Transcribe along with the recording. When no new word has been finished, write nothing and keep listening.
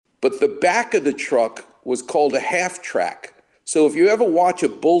but the back of the truck was called a half track. So if you ever watch a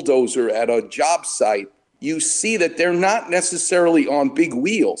bulldozer at a job site, you see that they're not necessarily on big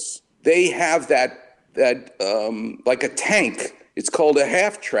wheels. They have that like a tank. It's called a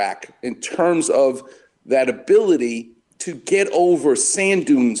half track in terms of that ability to get over sand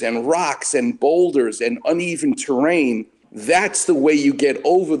dunes and rocks and boulders and uneven terrain. That's the way you get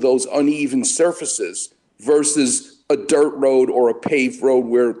over those uneven surfaces versus a dirt road or a paved road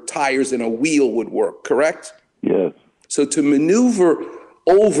where tires and a wheel would work, correct? Yes. So to maneuver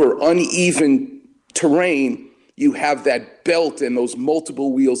over uneven terrain, you have that belt and those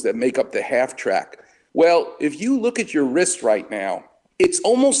multiple wheels that make up the half track. Well, if you look at your wrist right now, it's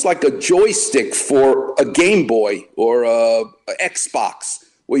almost like a joystick for a Game Boy or a Xbox,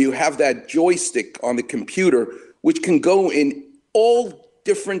 where you have that joystick on the computer, which can go in all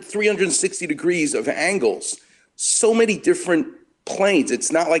different 360 degrees of angles. So many different planes.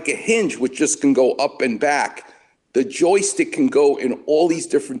 It's not like a hinge, which just can go up and back. The joystick can go in all these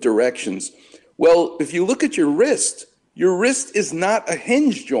different directions. Well, if you look at your wrist is not a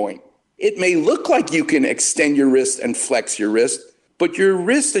hinge joint. It may look like you can extend your wrist and flex your wrist, but your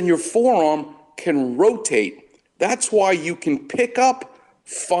wrist and your forearm can rotate. That's why you can pick up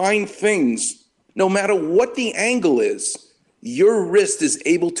fine things. No matter what the angle is, your wrist is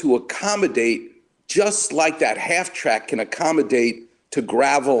able to accommodate just like that half track can accommodate to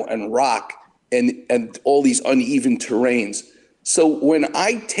gravel and rock and all these uneven terrains. So when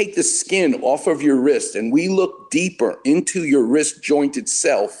I take the skin off of your wrist and we look deeper into your wrist joint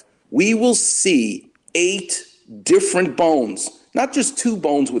itself, we will see 8 different bones, not just 2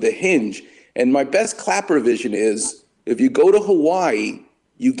 bones with a hinge. And my best Klapper vision is if you go to Hawaii,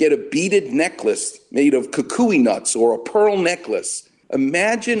 you get a beaded necklace made of kukui nuts or a pearl necklace.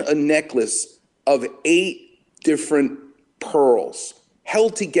 Imagine a necklace of 8 different pearls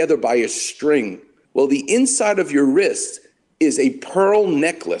held together by a string. Well, the inside of your wrist is a pearl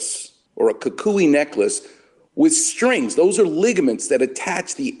necklace or a kukui necklace with strings. Those are ligaments that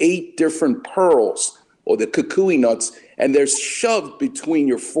attach the 8 different pearls or the kukui nuts, and they're shoved between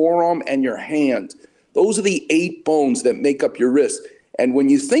your forearm and your hand. Those are the 8 bones that make up your wrist. And when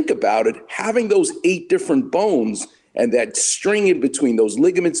you think about it, having those 8 different bones and that string in between, those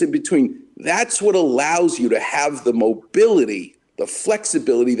ligaments in between, that's what allows you to have the mobility, the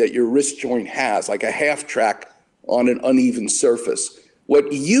flexibility that your wrist joint has, like a half track on an uneven surface.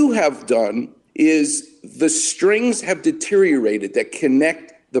 What you have done is the strings have deteriorated that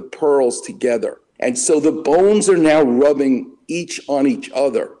connect the pearls together. And so the bones are now rubbing each on each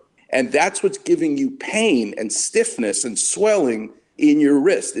other. And that's what's giving you pain and stiffness and swelling in your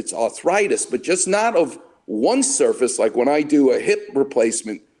wrist. It's arthritis, but just not of one surface, like when I do a hip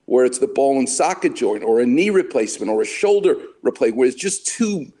replacement, where it's the ball and socket joint, or a knee replacement, or a shoulder replacement, where it's just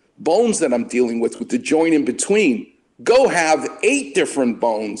 2 bones that I'm dealing with the joint in between. Go have 8 different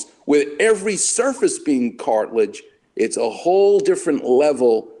bones with every surface being cartilage. It's a whole different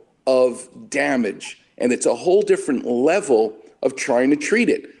level of damage, and it's a whole different level of trying to treat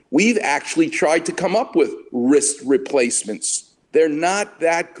it. We've actually tried to come up with wrist replacements. They're not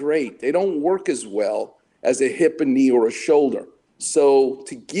that great. They don't work as well as a hip, a knee, or a shoulder. So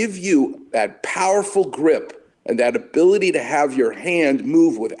to give you that powerful grip and that ability to have your hand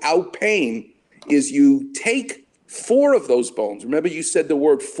move without pain is you take 4 of those bones. Remember you said the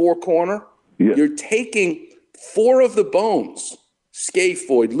word 4 corner? Yeah. You're taking 4 of the bones,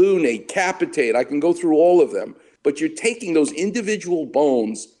 scaphoid, lunate, capitate. I can go through all of them. But you're taking those individual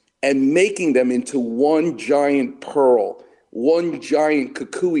bones and making them into one giant pearl, one giant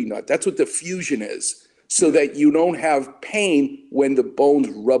kukui nut. That's what the fusion is, so that you don't have pain when the bones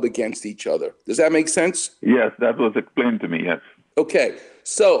rub against each other. Does that make sense? Yes, that was explained to me, yes. Okay,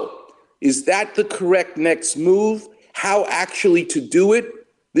 so is that the correct next move? How actually to do it?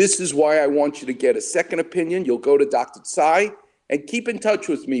 This is why I want you to get a second opinion. You'll go to Dr. Tsai and keep in touch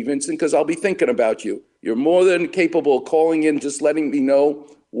with me, Vincent, because I'll be thinking about you. You're more than capable of calling in, just letting me know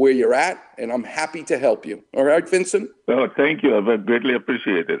where you're at, and I'm happy to help you. All right, Vincent? Oh, thank you. I greatly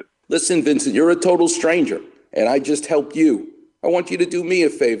appreciate it. Listen, Vincent, you're a total stranger, and I just helped you. I want you to do me a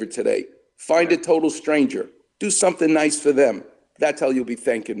favor today. Find a total stranger. Do something nice for them. That's how you'll be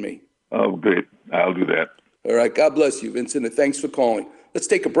thanking me. Oh, great. I'll do that. All right. God bless you, Vincent, and thanks for calling. Let's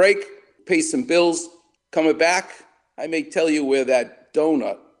take a break, pay some bills. Coming back, I may tell you where that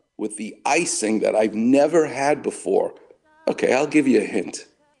donut with the icing that I've never had before. Okay, I'll give you a hint.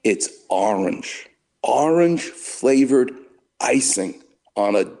 It's orange. Orange flavored icing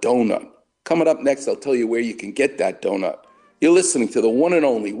on a donut. Coming up next, I'll tell you where you can get that donut. You're listening to the one and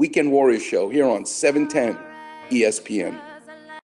only Weekend Warrior Show here on 710 ESPN.